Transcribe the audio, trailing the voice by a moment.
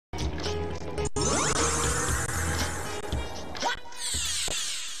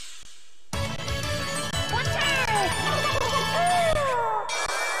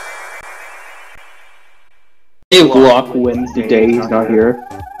Hey, Block wins the day he's not here.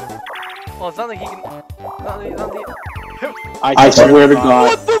 Well, it's not like he can. I swear to God.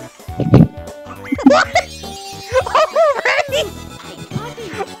 What the?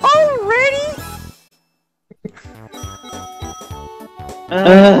 Already?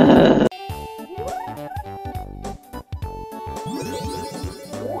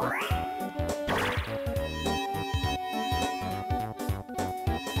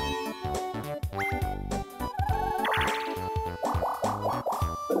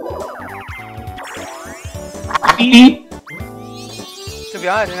 To be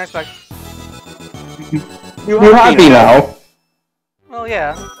honest, I didn't expect. You're happy now. Well,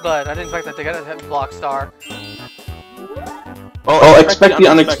 yeah, but I didn't expect that to get a block star. Oh, expect the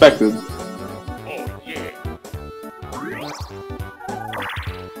unexpected.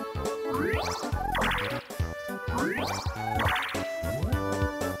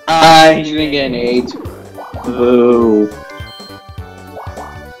 He's gonna get an 8. Boo.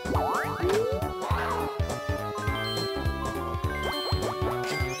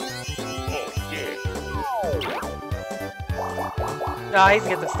 Nah, he's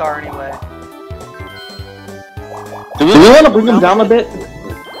gonna get the star anyway. Do we want to bring him down a bit?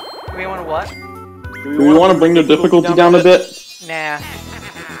 Do we want to what? Do we want to bring the difficulty down a bit? Nah.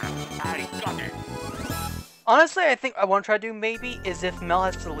 Honestly, I think I want to try to do maybe is if Mel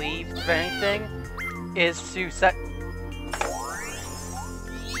has to leave, if anything, is to set.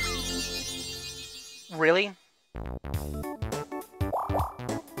 Really?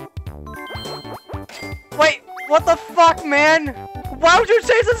 Wait, what the fuck, man? Why would you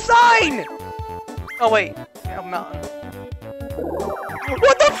change the sign? Oh wait, oh, mountain.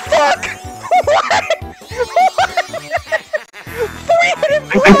 What the fuck? What?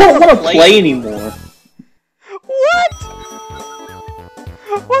 I don't want to play anymore. What?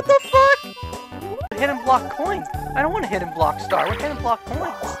 What the fuck? Hidden block coins. I don't want a hidden block star. I want hidden block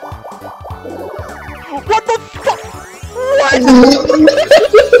coins. What the fuck? What? No,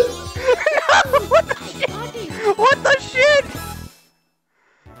 what the shit? What the shit?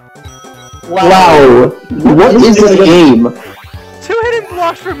 Wow. What is this game? 2 hidden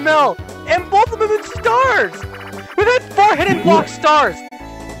blocks for Mel, and both of them in stars. We've had 4 hidden block stars.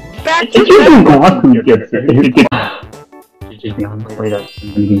 Back to back. You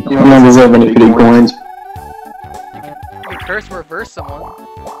don't deserve any pity coins. You can curse reverse someone.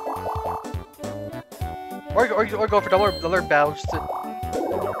 Or go for dollar badge to...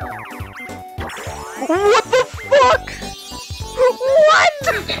 What the fuck? What?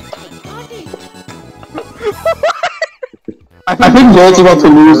 I think Joel's about to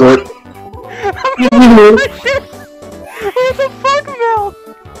lose it. What the fuck, Mel?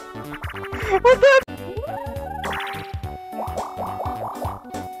 What the?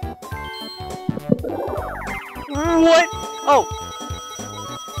 What? Oh.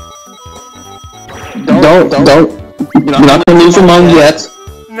 Don't. You're not gonna lose your mind yet.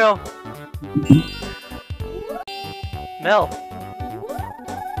 No. Mel.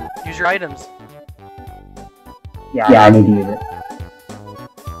 Use your items. Yeah, I need to use it.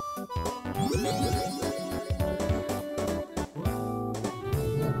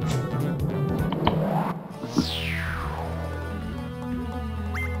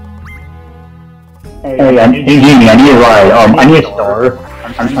 Hey, I need a ride. I need a star.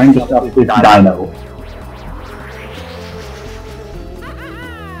 I'm trying to stop this dino.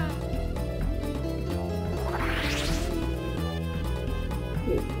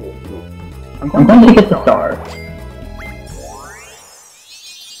 I'm going to get the star.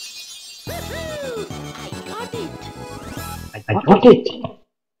 I got it!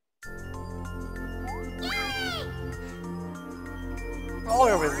 All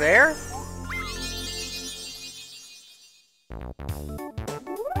over there?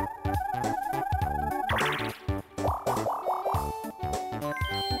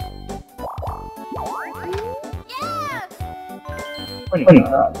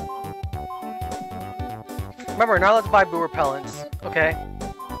 Remember, we're not allowed to buy boo repellents, okay?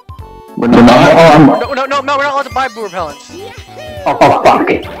 We're not. No, we're not allowed to buy boo repellents. Oh, fuck.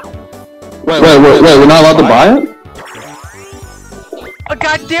 Wait, we're not allowed to buy it? Oh,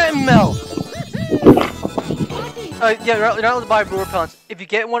 goddamn it, Mel! Yeah, you're not allowed to buy boo repellents. If you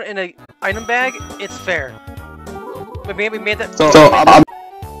get one in an item bag, it's fair. But maybe we made that.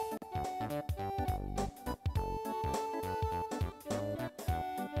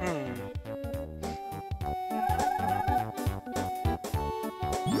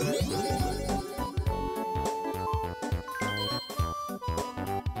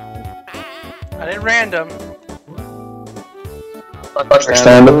 I didn't random.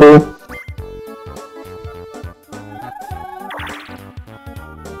 Understandable.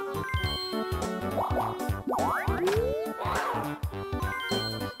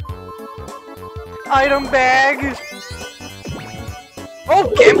 Item bag!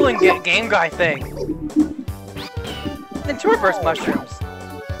 Oh, gambling game guy thing! And 2 reverse mushrooms.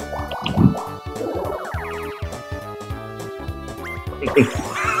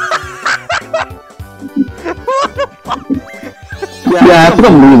 Yeah, I think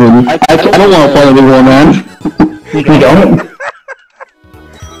I'm leaving. I don't want to play anymore, man. You don't?